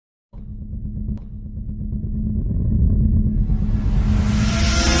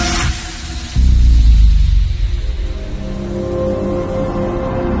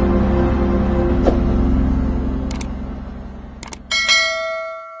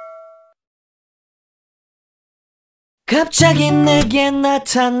갑자기 내게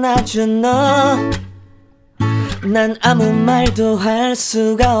나타나준 너, 난 아무 말도 할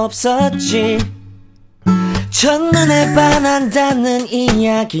수가 없었지. 첫눈에 반한다는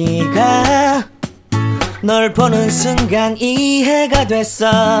이야기가 널 보는 순간 이해가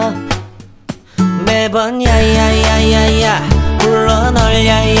됐어. 매번 야야야야야 불러 널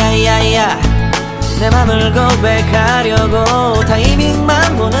야야야야, 내 맘을 고백하려고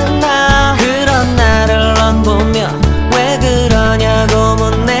타이밍만 보는 나. 그런 나를 넌 보며 왜 그러냐고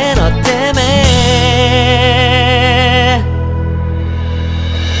묻네. 너 때문에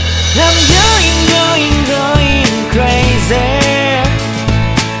I'm going crazy.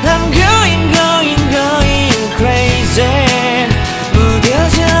 I'm going crazy.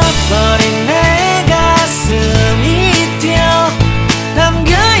 무뎌져 버린 내 가슴이 뛰어. I'm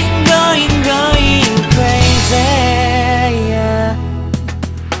going crazy, yeah.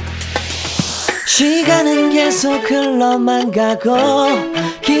 시간은 계속 흘러만 가고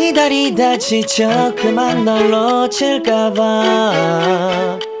기다리다 지쳐 그만 널 놓칠까봐.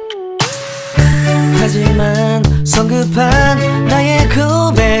 하지만 성급한 나의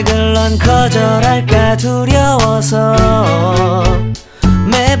고백을 넌 거절할까 두려워서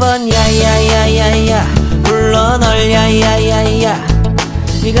매번 야야야야야 불러 널 야야야야.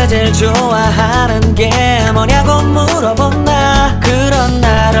 네가 제일 좋아하는 게 뭐냐고 물어본 나. 그런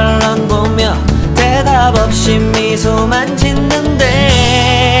나를 넌 보며 대답 없이 미소만 짓는데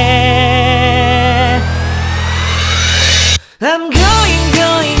I'm going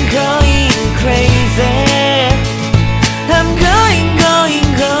crazy. I'm going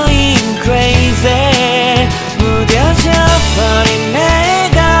crazy. 무뎌져 버린 내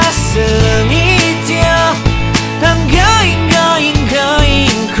가슴이 뛰어. I'm going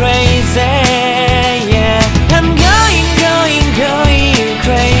crazy, yeah. I'm going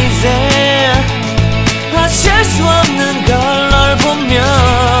crazy. 어쩔 수 없는 걸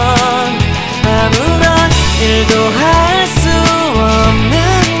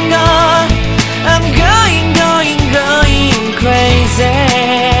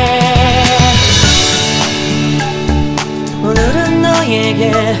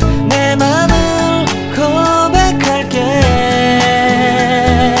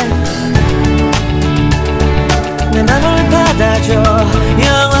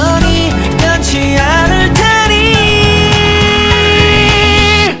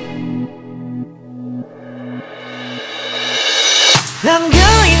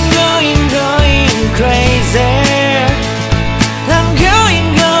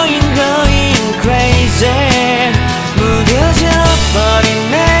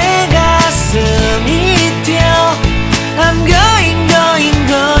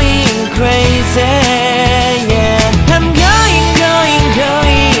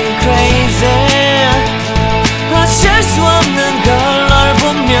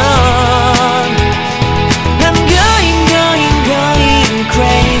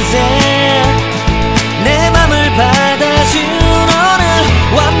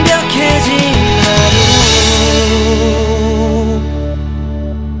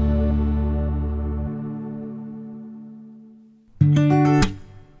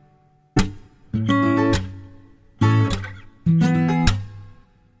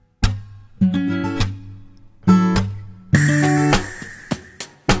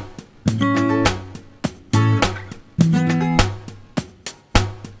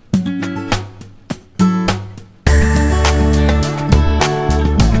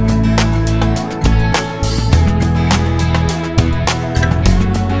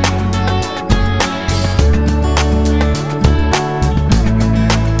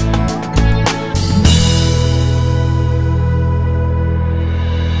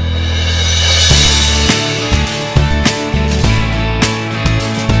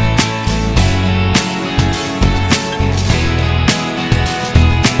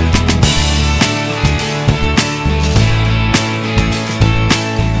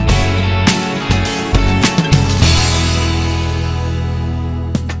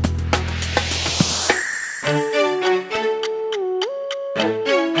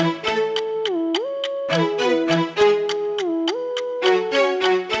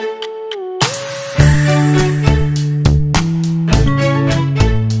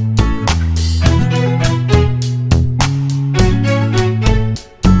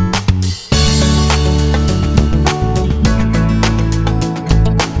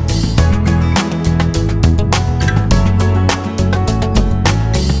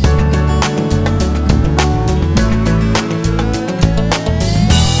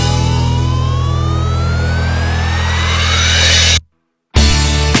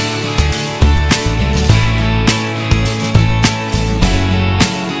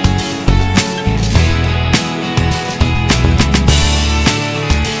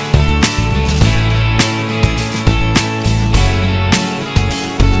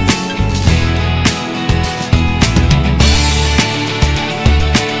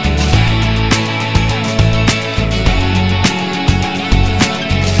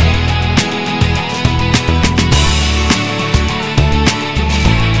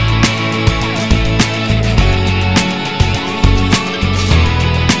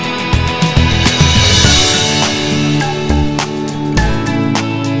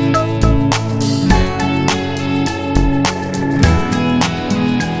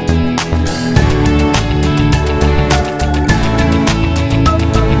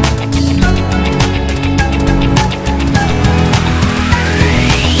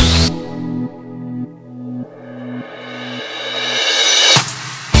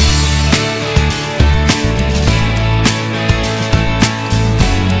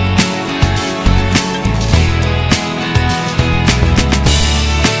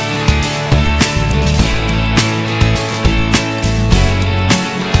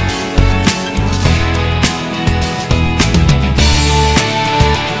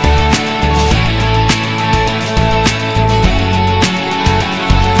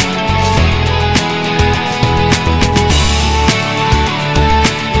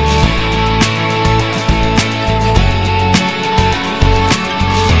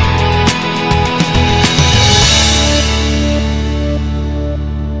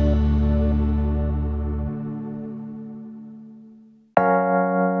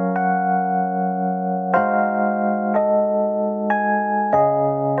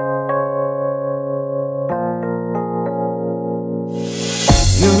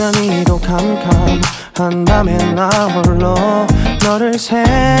캄캄한 밤에 나 홀로 너를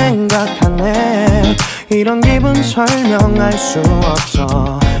생각하네. 이런 기분 설명할 수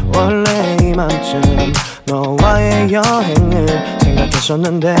없어. 원래 이맘쯤 너와의 여행을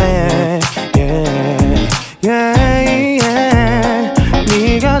생각했었는데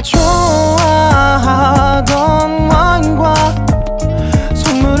네가 좋아하던 와인과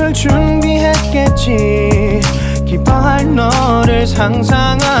선물을 준비했겠지. 기뻐할 너를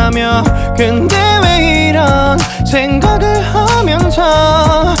상상하며. 근데 왜 이런 생각을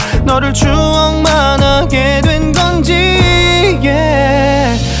하면서 너를 추억만 하게 된 건지.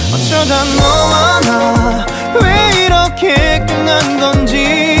 어쩌다 너와 나 왜 이렇게 끝난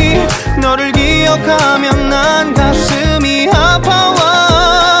건지. 너를 기억하면 난 가슴이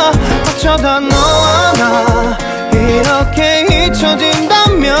아파와. 어쩌다 너와 나 이렇게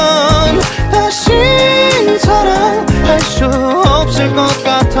잊혀진다면 다시 사랑할 수 없을 것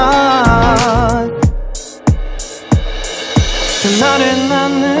같아. 그날의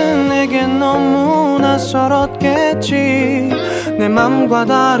나는 내게 너무 낯설었겠지. 내 맘과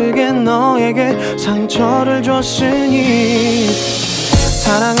다르게 너에게 상처를 줬으니.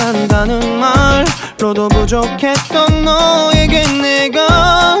 사랑한다는 말로도 부족했던 너에게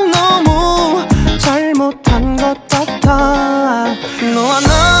내가 너무 잘못한 것 같아. 너와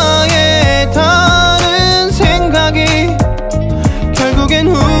나의 다른 생각이 결국엔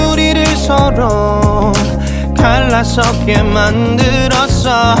우리를 서로 갈라서게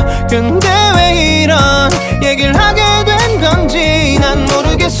만들었어. 근데 왜 이런 얘기를 하게 된 건지 난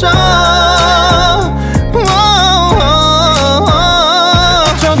모르겠어.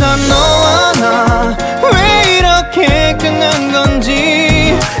 어쩌다 너와 나 왜 이렇게 끝난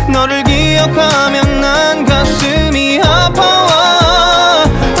건지. 너를 기억하면 난 가슴이 아파와.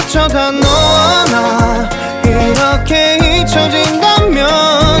 어쩌다 너와 나 이렇게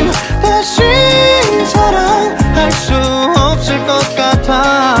잊혀진다면 다시 사랑할 수 없을 것 같아.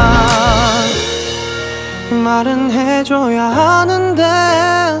 말은 해줘야 하는데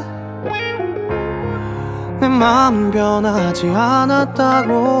내 마음 변하지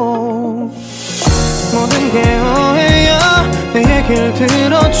않았다고. 모든 게 오해야. 내 얘길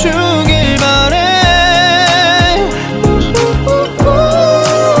들어주길 바래.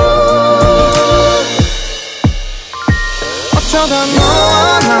 어쩌다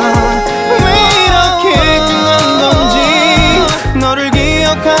너와 나 왜 이렇게 끝난 건지. 너를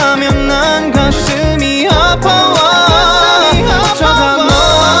기억하면 난 가슴이 아파와. 어쩌다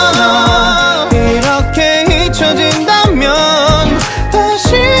너와 나 이렇게 잊혀진다면 다시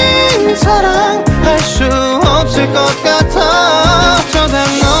사랑할 수 없을 것 같아. 어쩌다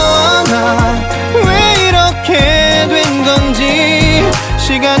너와 나 왜 이렇게 된 건지.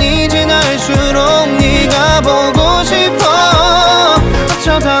 시간이 지날수록 네가 보고 싶어.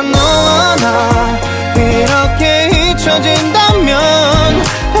 어쩌다 너와 나 이렇게 잊혀진다면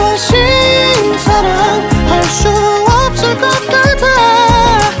다시 사랑할 수 없을 것 같아.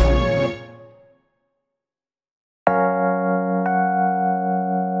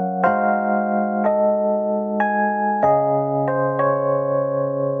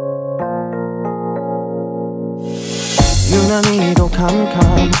 유난히도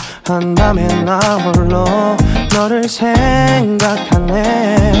캄캄한 밤에 나 홀로 너를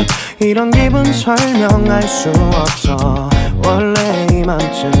생각하네. 이런 기분 설명할 수 없어. 원래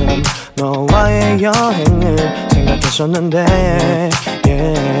이맘쯤 너와의 여행을 생각했었는데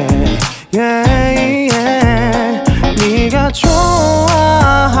네가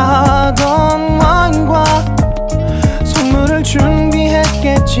좋아하던 와인과 선물을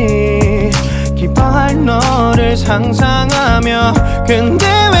준비했겠지. 기뻐할 너를 상상하며. 근데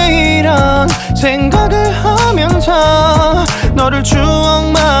왜 이런 생각을 하면서 너를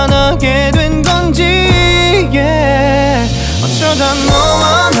추억만 하게 된 건지. 어쩌다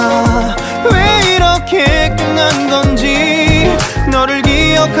너와 나 왜 이렇게 끝난 건지. 너를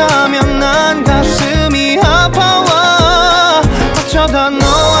기억하면 난 가슴이 아파와. 어쩌다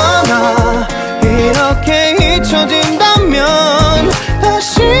너와 나 이렇게 잊혀진다면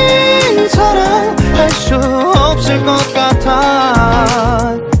다시 사랑할 수 없을 것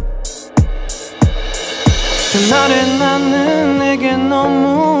같아. 그날의 나는 내게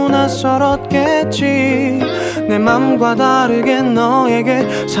너무 낯설었겠지. 내 맘과 다르게 너에게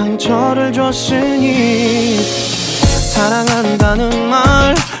상처를 줬으니. 사랑한다는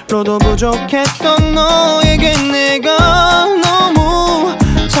말로도 부족했던 너에게 내가 너무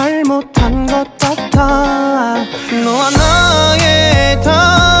잘못한 것 같아. 너와 나의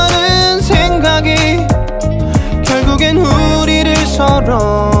다른 생각이 결국엔 우리를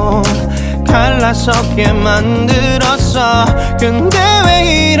서로 갈라서게 만들었어. 근데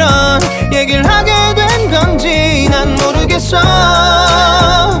왜 이런 얘기를 하게 된 건지 난 모르겠어.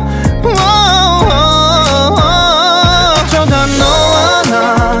 어쩌다 너와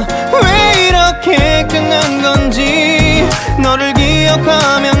나 왜 이렇게 끝난 건지 너를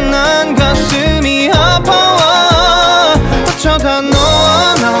기억하면 난 가슴이 아파와. 어쩌다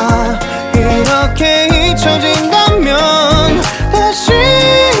너와 나 이렇게 잊혀진다면 다시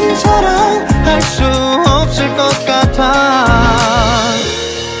사랑할 수 없을 것 같아.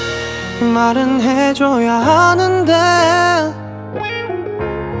 말은 해줘야 하는데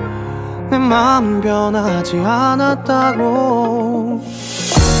내 마음 변하지 않았다고.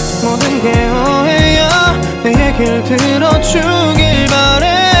 모든 게 오해야. 내 얘길 들어주길 바래.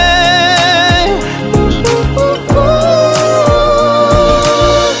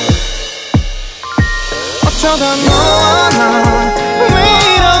 어쩌다 너와 나 왜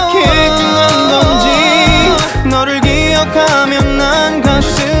이렇게 끝난 건지 너를 기억하면 난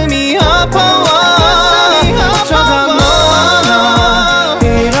가슴이 아파와. 어쩌다 너와 나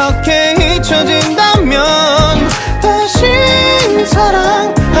이렇게 잊혀진다면 다시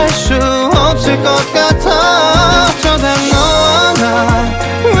사랑할 수 없을 것 같아. 어쩌다 너와 나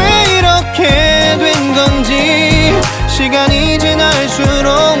왜 이렇게 된 건지 시간이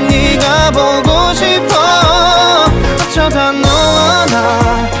지날수록 네가 보고 싶어. 어쩌다 너와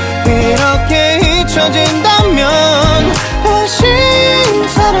나 이렇게 잊혀진다면 다시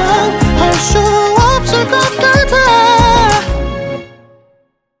사랑할 수 없을 것 같아.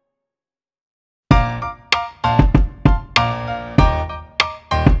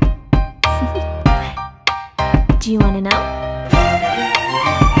 Do you want to know?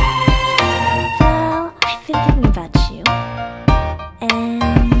 Well, I've been thinking about you,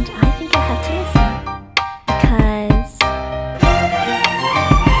 and I think you'll have to listen, because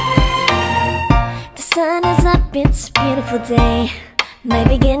the sun is up, it's a beautiful day. My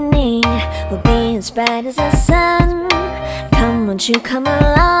beginning will be as bright as the sun. Come, won't you come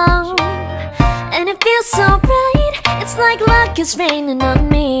along? And it feels so bright, it's like luck is raining on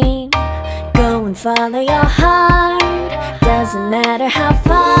me. Go and follow your heart, doesn't matter how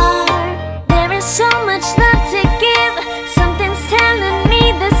far. There is so much love to give, something's telling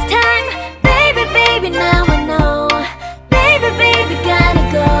me this time. Baby, baby, now I know. Baby, baby, gotta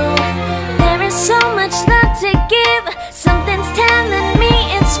go. There is so much love to give, something's telling me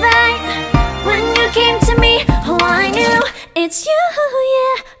it's right. When you came to me, oh I knew it's you,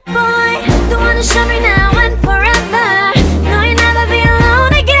 yeah, boy. The one who showed me now and forever. No, you'll never be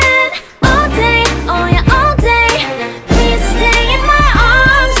alone again. All day, oh yeah, all day. Please stay in my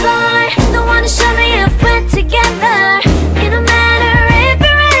arms, boy. The one who showed me if we're together. It don't matter if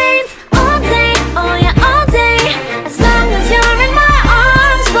it rains. All day, oh yeah, all day. As long as you're in my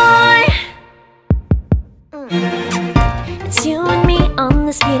arms, boy. It's you and me on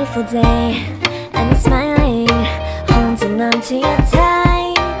this beautiful day, and I'm smiling, holding on to you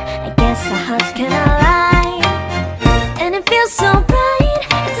tight. I guess our hearts can align, and it feels so bright.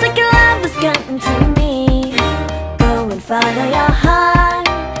 It's like your love has gotten to me. Go and follow your heart,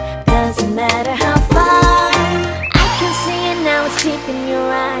 doesn't matter how far. I can see it now, it's deep in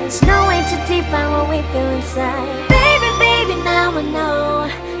your eyes. No way to define what we feel inside. Baby, baby, now I know.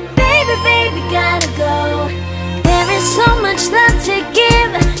 Baby, baby, gotta go. There is so much love to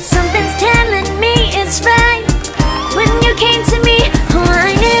give, something's telling me it's right. When you came to me, oh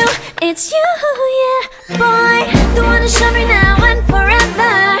I knew it's you, yeah, boy. The one who showed me now and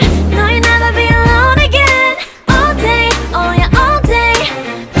forever. No, you'll never be alone again. All day, oh yeah, all day.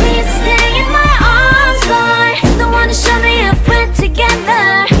 Please stay in my arms, boy. The one who showed me if we're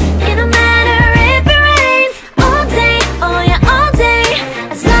together. It don't matter if it rains. All day, oh yeah, all day.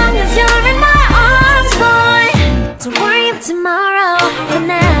 As long as you're in my arms, boy. Don't worry of tomorrow, for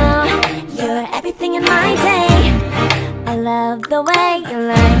now you're everything in my day. I love the way you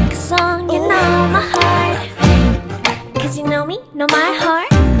like a song, you know my heart. Cause you know me, know my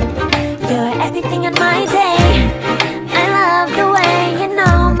heart. You're everything in my day. I love the way you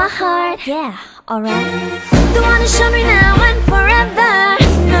know my heart. Yeah, alright. The one who showed me now and forever.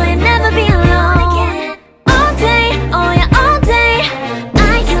 No, you'll never be alone again. All day, oh yeah, all day.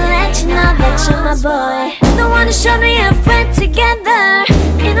 I can let you know that you're my boy. The one who showed me if we're together.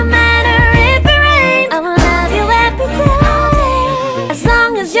 It don't matter if it rains. I will love you every day. As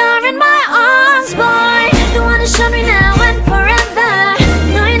long as you're in my arms, boy. The one who showed me now and forever.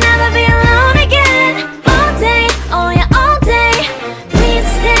 No, you'll never be alone again. All day, oh yeah, all day. Please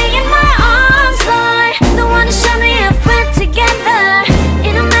stay in my arms, boy. The one who showed me if we're together.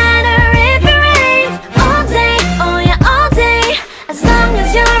 It don't matter if it rains. All day, oh yeah, all day. As long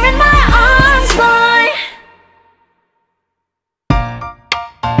as you're in my arms, boy.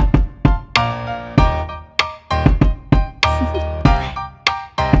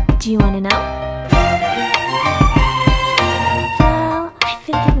 Do you wanna know? Well, I've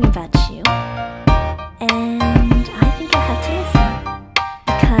been thinking about you, and I think I have to listen.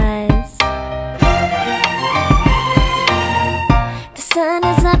 Because the sun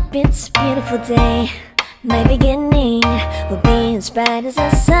is up, it's a beautiful day. My beginning will be as bright as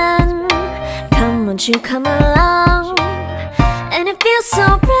the sun. Come, won't you come along? And it feels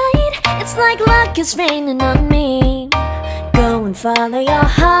so bright, it's like luck is raining on me. Go and follow your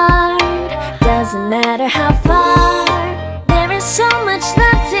heart, doesn't matter how far. There is so much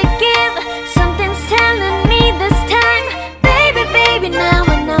love to give, something's telling me this time. Baby, baby, now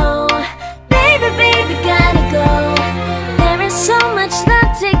I know. Baby, baby, gotta go. There is so much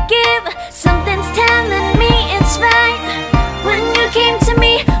love to give, something's telling me it's right. When you came to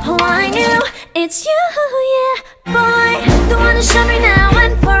me, oh I knew it's you, yeah, boy. The one to show me now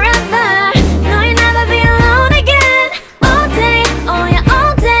and forever. No, you'll never be alone again. All day, oh yeah,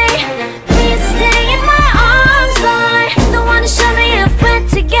 all day. Please stay in my arms, boy. The one to show me if we're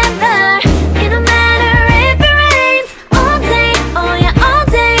together. It don't matter if it rains. All day, oh yeah, all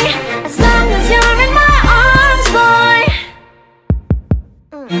day. As long as you're in my arms, boy.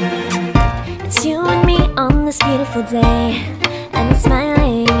 It's you and me on this beautiful day, and I'm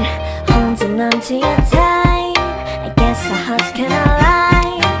smiling, holding on to you tight. I guess our hearts can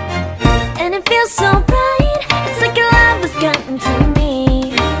align, and it feels so bright. It's like your love has gotten to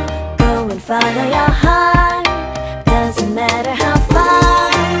me. Go and follow your heart, doesn't matter how far.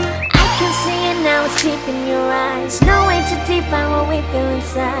 I can see it now, it's deep in your eyes. No way to define what we feel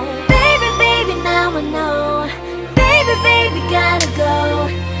inside. Baby, baby, now I know. Baby, baby, gotta go.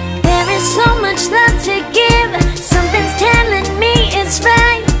 There is so much love to give, something's telling me it's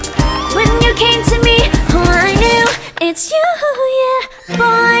right. When you came to me, oh I knew it's you, yeah,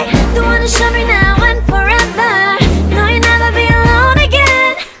 boy. The one to show me now and forever. No, you'll never be alone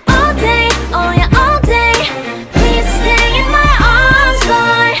again. All day, oh yeah, all day. Please stay in my arms,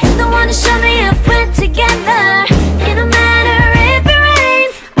 boy. The one to show me if we're together. It don't matter if it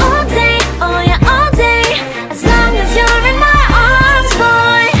rains. All day, oh yeah, all day. As long as you're in my arms,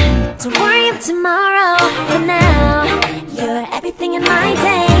 boy. Don't worry of tomorrow, for now you're everything in my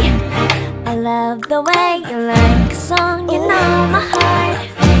day. I love the way you like a song, you know my heart.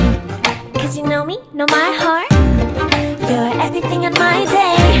 Cause you know me, know my heart. You're everything in my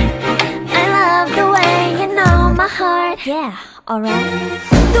day. I love the way you know my heart. Yeah, alright.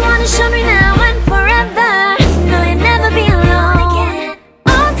 The one to show me now and forever. No, you'll never be alone again.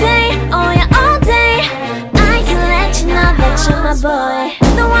 All day, oh yeah, all day. I can let you know that you're my boy.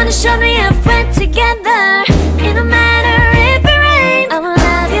 The one to show me if we're together. It don't matter if it rains. I will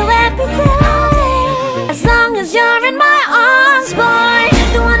love you every day. As long as you're in my arms, boy.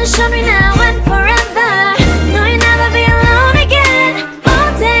 The one to show me now and forever. No, you'll never be alone again.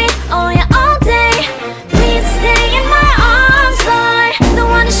 All day, oh yeah, all day. Please stay in my arms, boy. The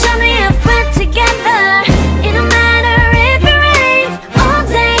one to show me if we're together. It don't matter if it rains. All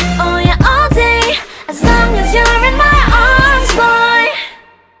day, oh yeah, all day. As long as you're in my arms, boy.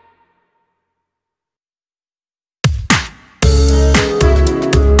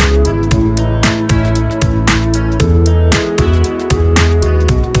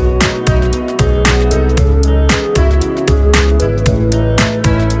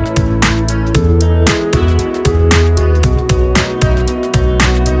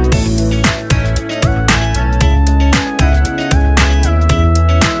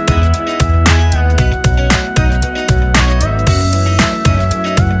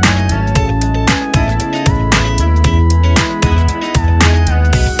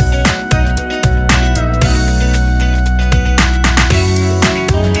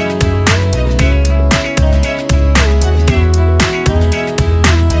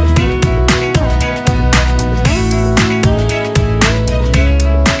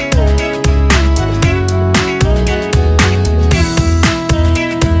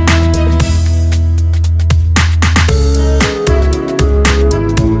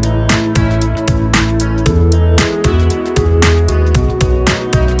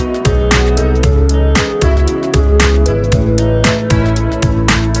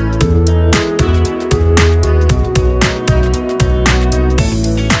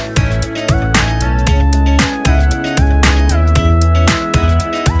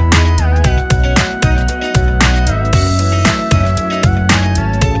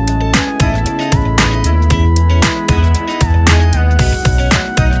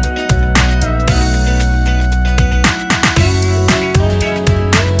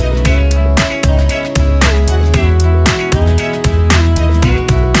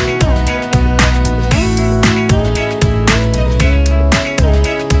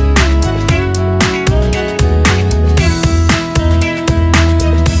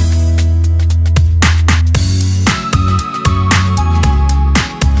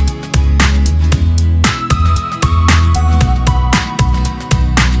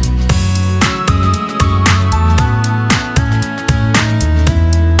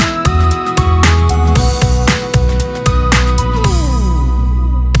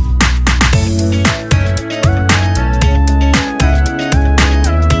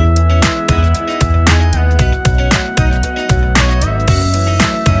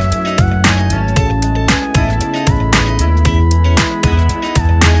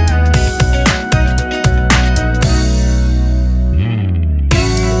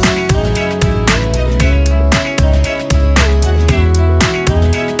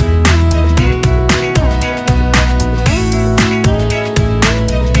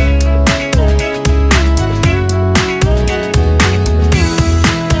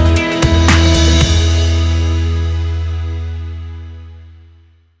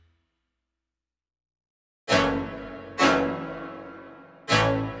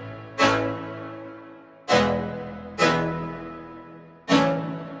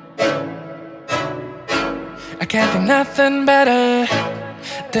 I can't think nothing better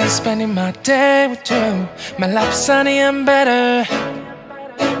than spending my day with you. My life is sunny and better,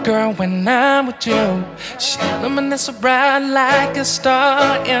 girl, when I'm with you. She luminous so bright like a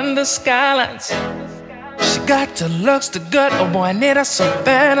star in the skylines. She got the looks, the good, oh boy, I need her so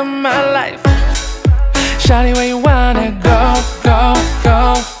bad in my life. Shawty, where you wanna go, go,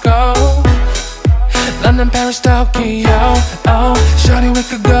 go, go? London, Paris, Tokyo, oh, shawty, we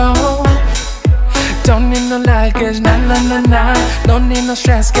could go. Don't need no luggage, nah, nah, nah, nah. Don't need no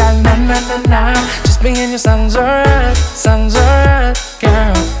stress, girl, nah, nah, nah, nah. Just me and you sounds alright,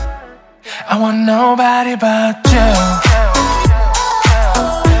 girl. I want nobody but you.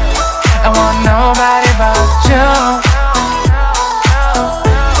 I want nobody but you.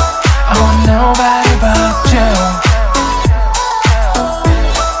 I want nobody but you.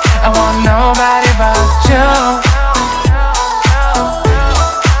 I want nobody but you.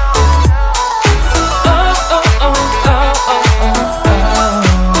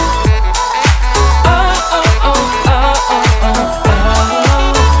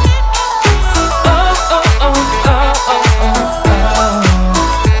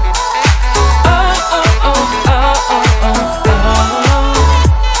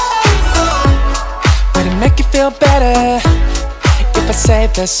 Better if I say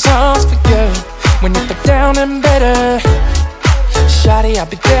the songs for you when you feel down and bitter. Shawty, I'll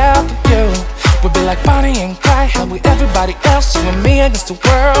be there for you. We'll be like Bonnie and Clyde, how with everybody else, you and me against the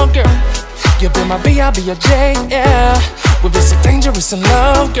world, girl. You'll be my B, I'll be your J, yeah. We'll be so dangerous in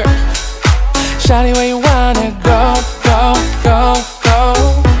love, girl. Shawty, where you wanna go, go, go, go?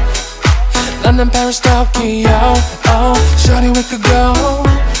 London, Paris, Tokyo, oh, shawty, we could go.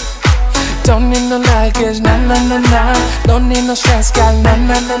 Don't need no luggage, nah, nah, nah, nah. Don't need no stress, girl, nah,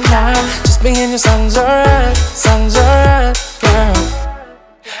 nah, nah, nah. Just me and you sounds alright, girl.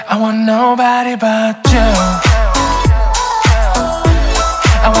 I want nobody but you.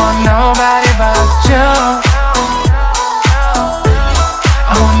 I want nobody but you.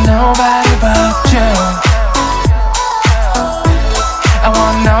 I want nobody but you. I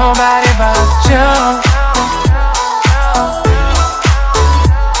want nobody but you.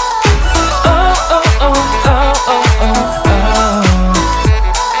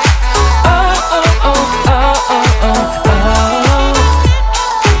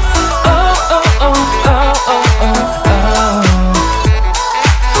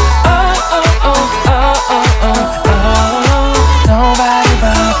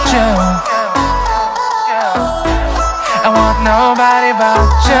 Nobody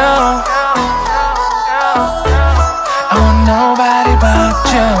but you. I want nobody but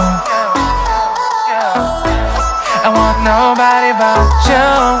you. I want nobody but you.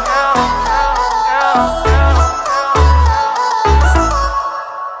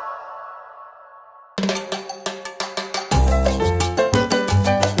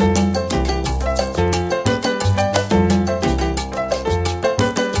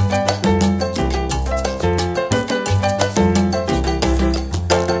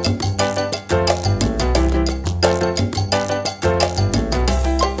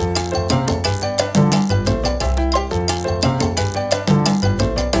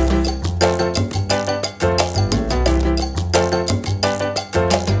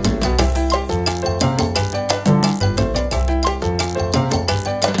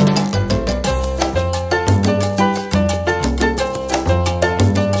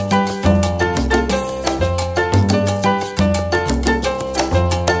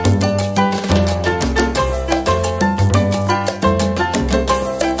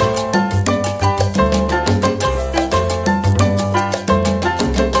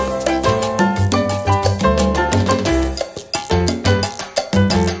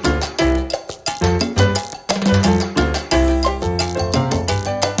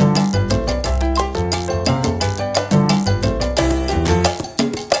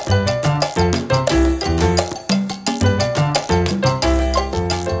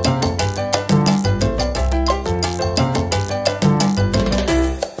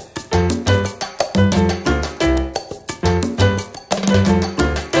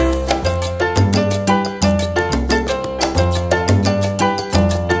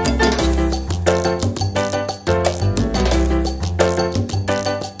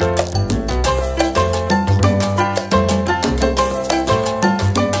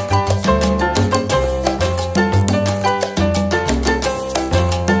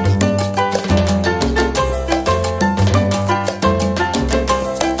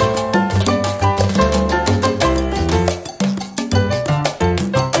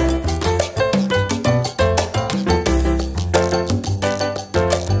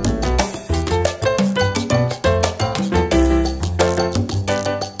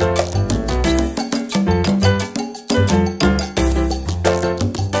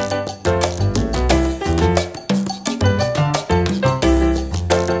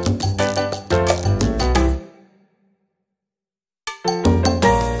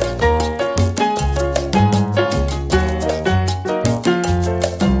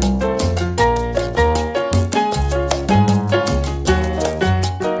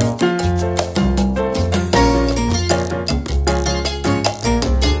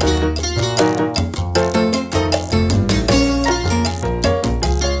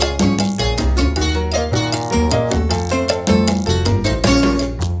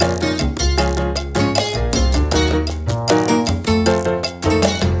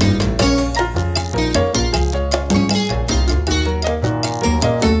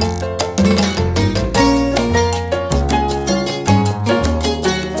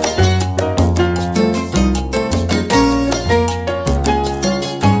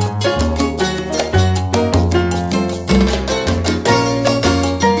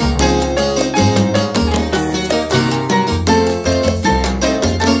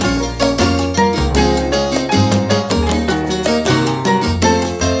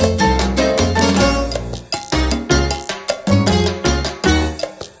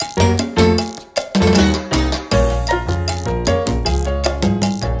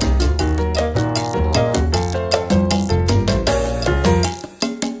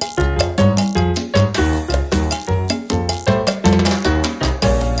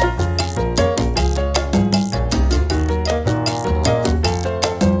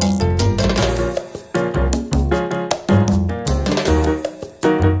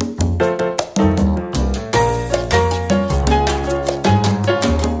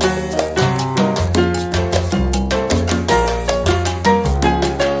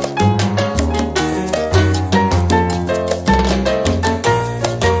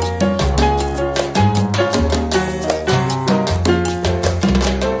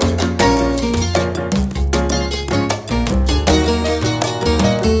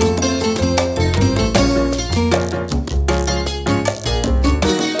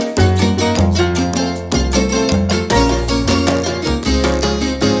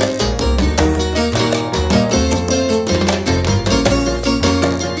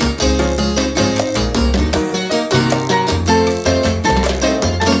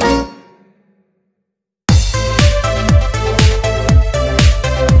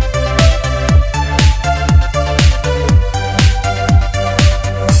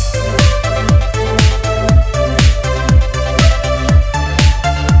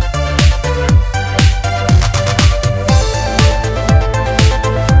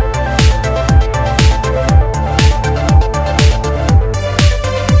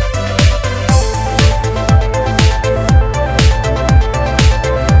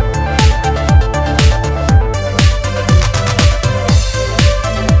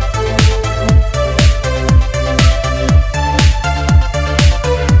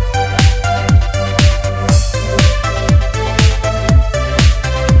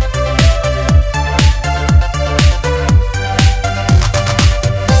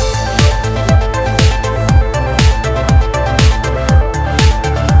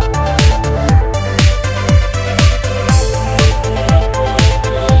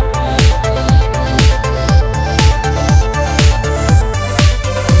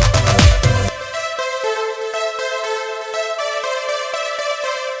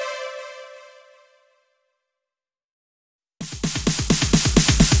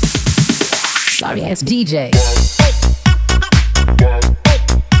 sorry ass DJ.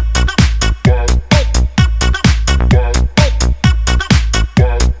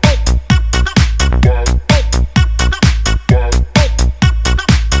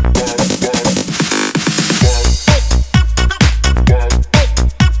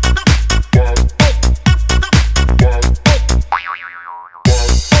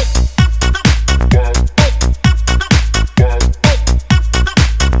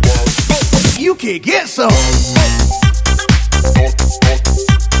 You can get some.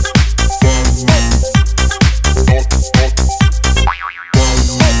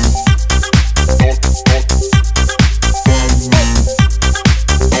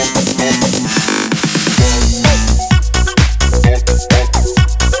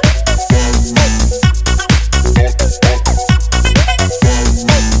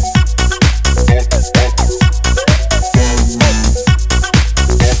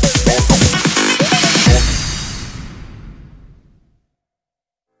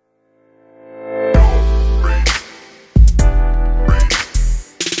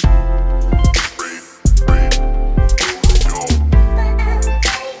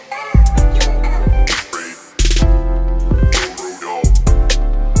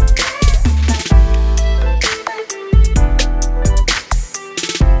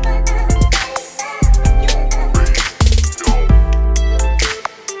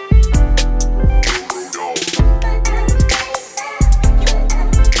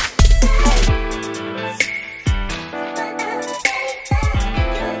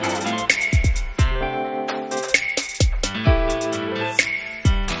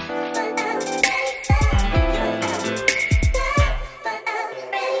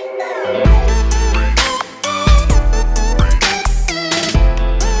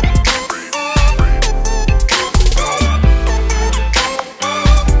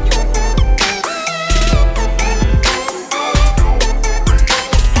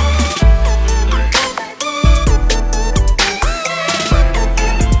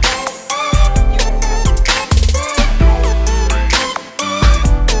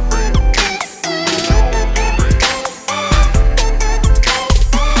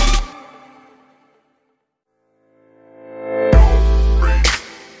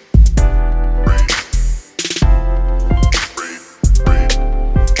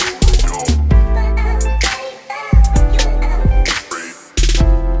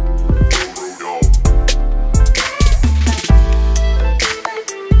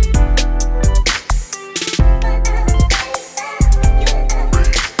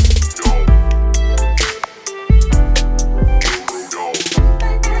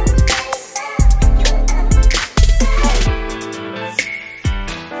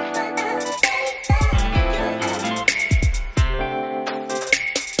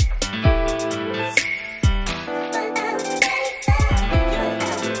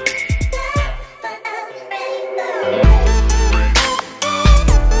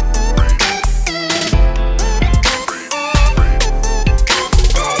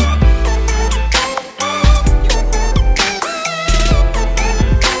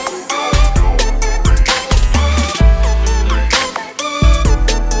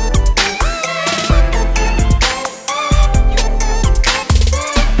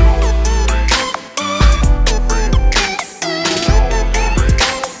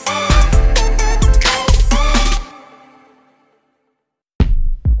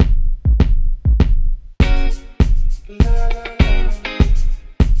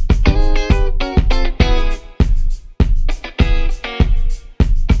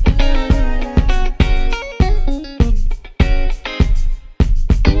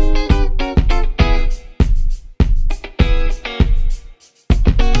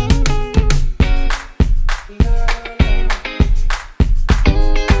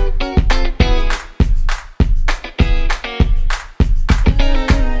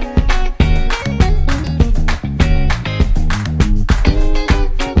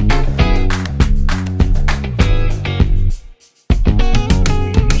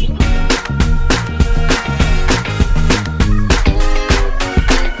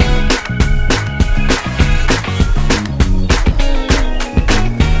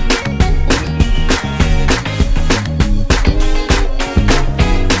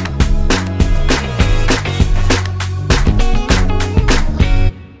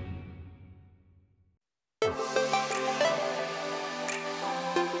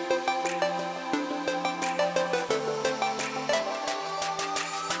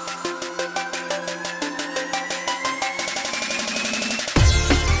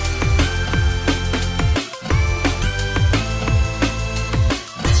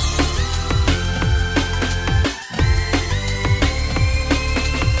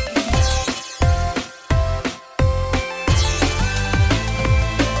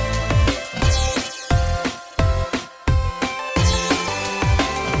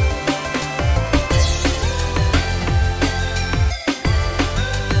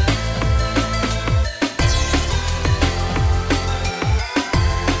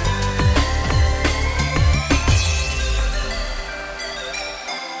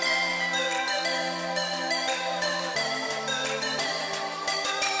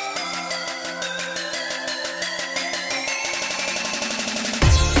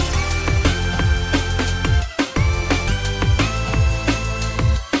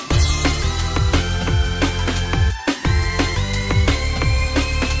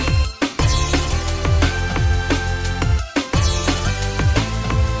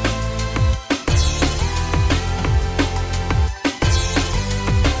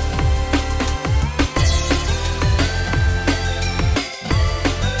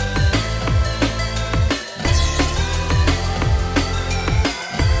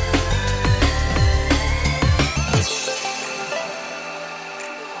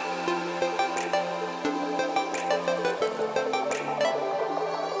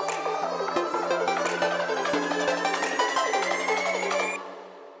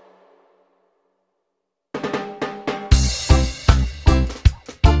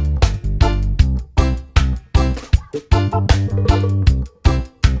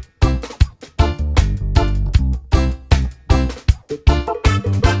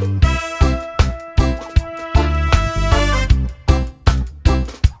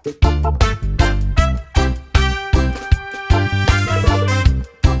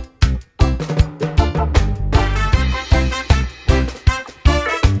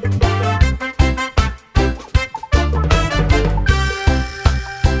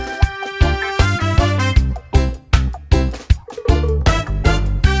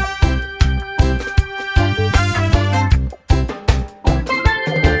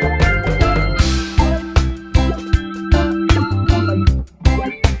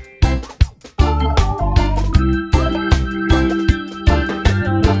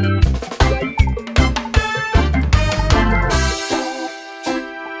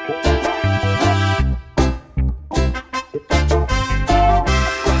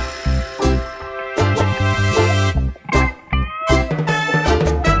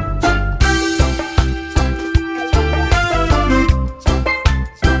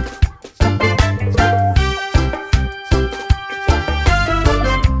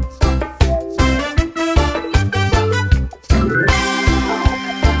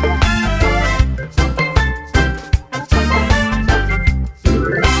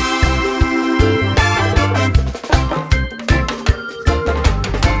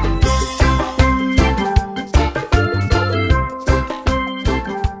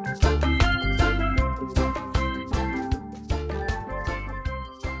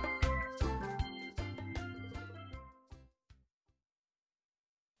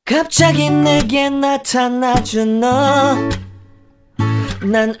 갑자기 내게 나타나준 너,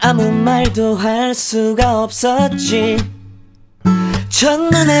 난 아무 말도 할 수가 없었지.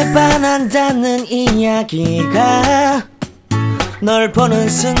 첫눈에 반한다는 이야기가 널 보는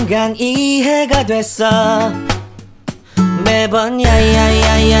순간 이해가 됐어. 매번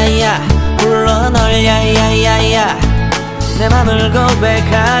야야야야야 불러 널 야야야야, 내 맘을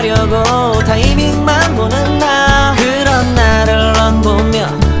고백하려고 타이밍만 보는 나. 그런 나를 넌 보며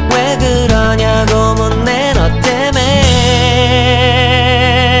왜 그러냐고 묻네. 너 때문에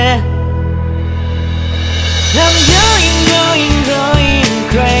I'm going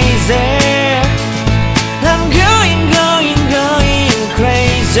crazy. I'm going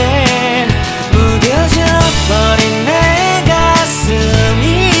crazy. 무뎌져 버린 내 가슴이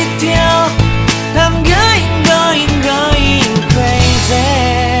뛰어. I'm going crazy,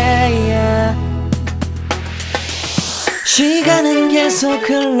 yeah. 시간은 계속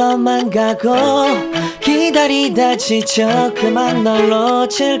흘러만 가고 기다리다 지쳐 그만 널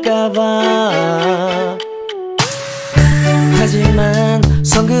놓칠까봐. 하지만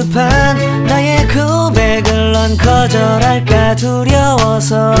성급한 나의 고백을 넌 거절할까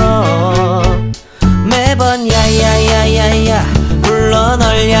두려워서 매번 야야야야야 불러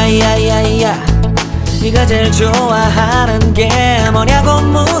널 야야야야. 네가 제일 좋아하는 게 뭐냐고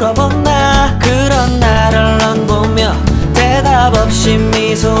물어본 나. 그런 나를 넌 보며 대답 없이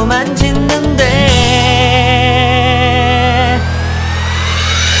미소만 짓는데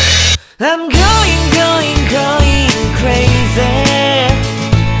I'm going crazy.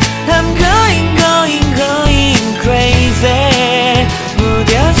 I'm going crazy.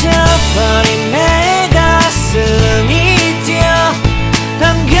 무뎌져 버린 내 가슴이 뛰어.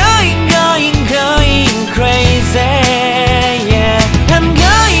 I'm going crazy, yeah. I'm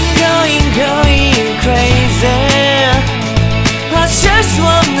going crazy. 어쩔 수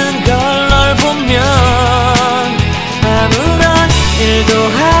없는 걸 널 보면 아무런 일도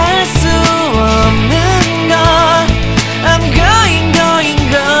할 수 없는 걸.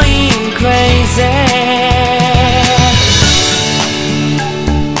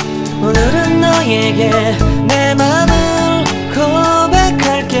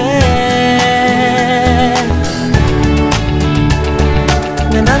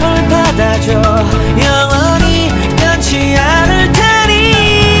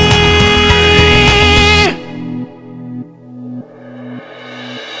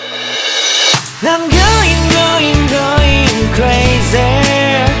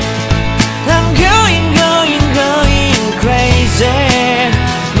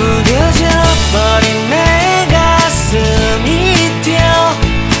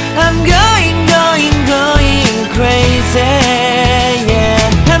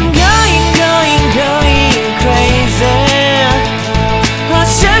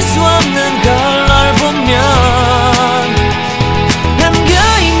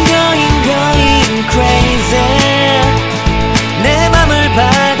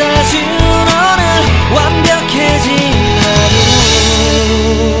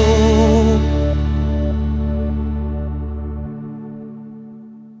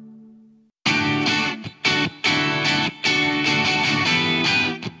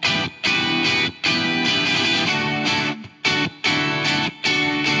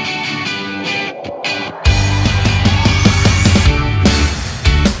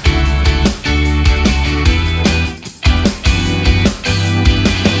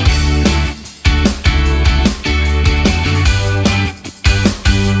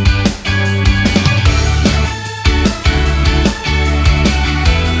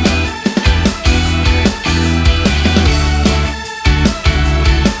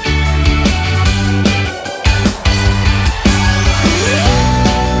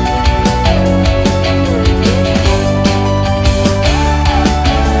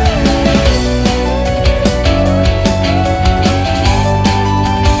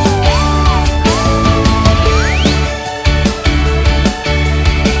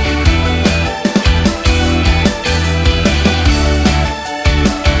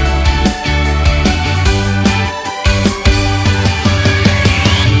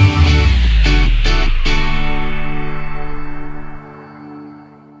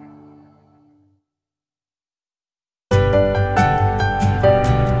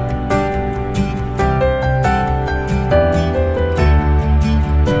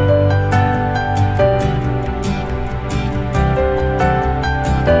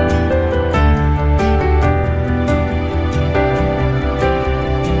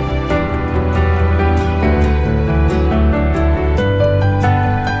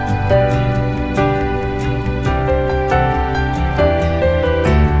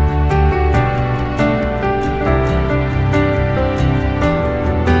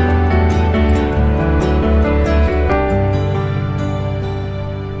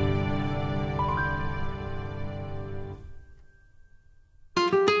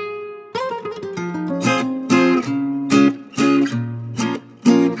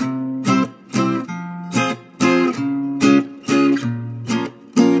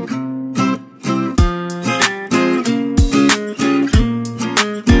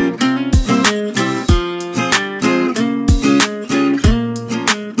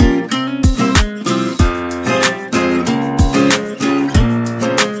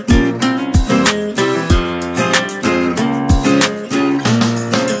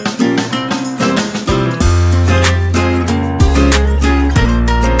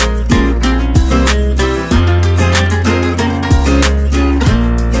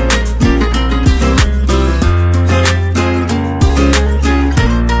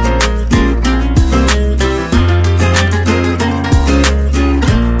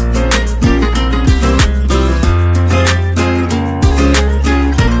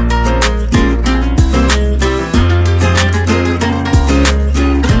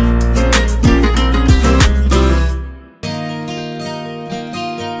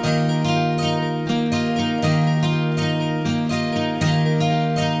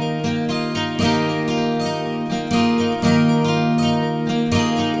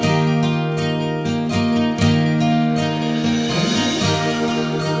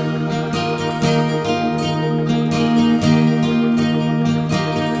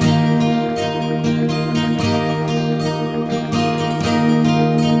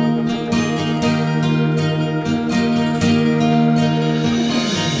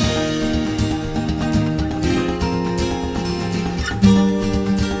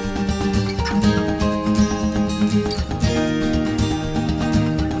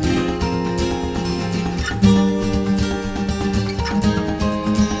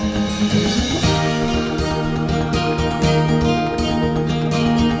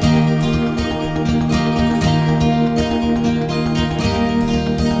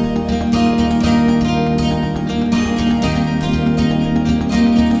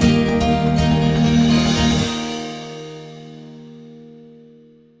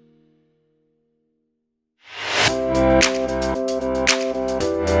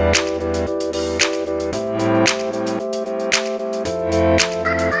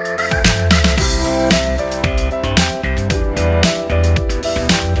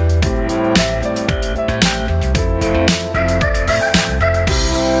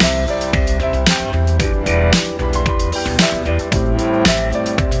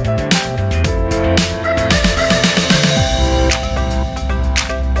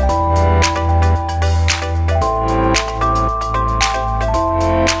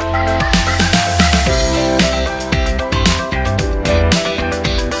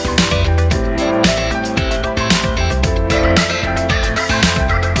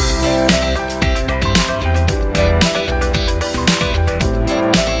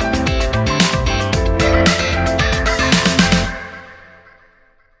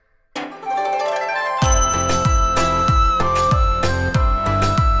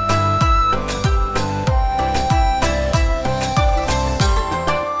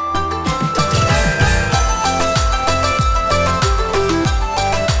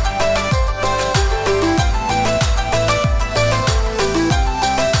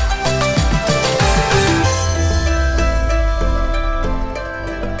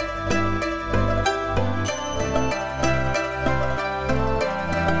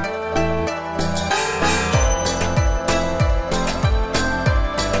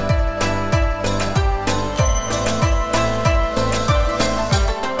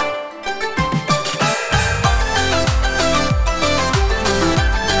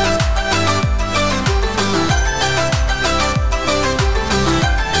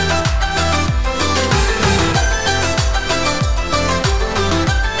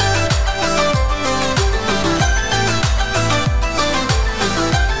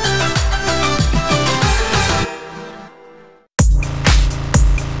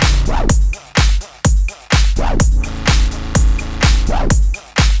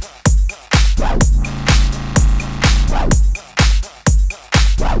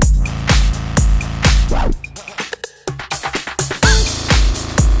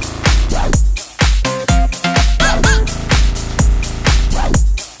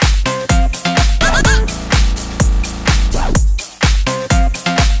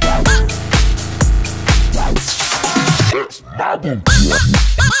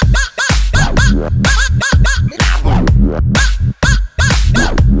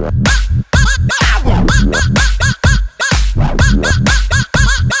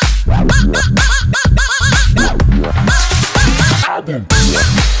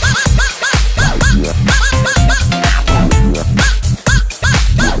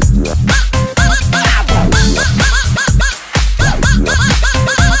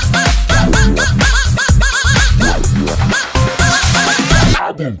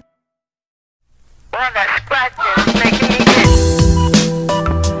 Wanna scratch it, making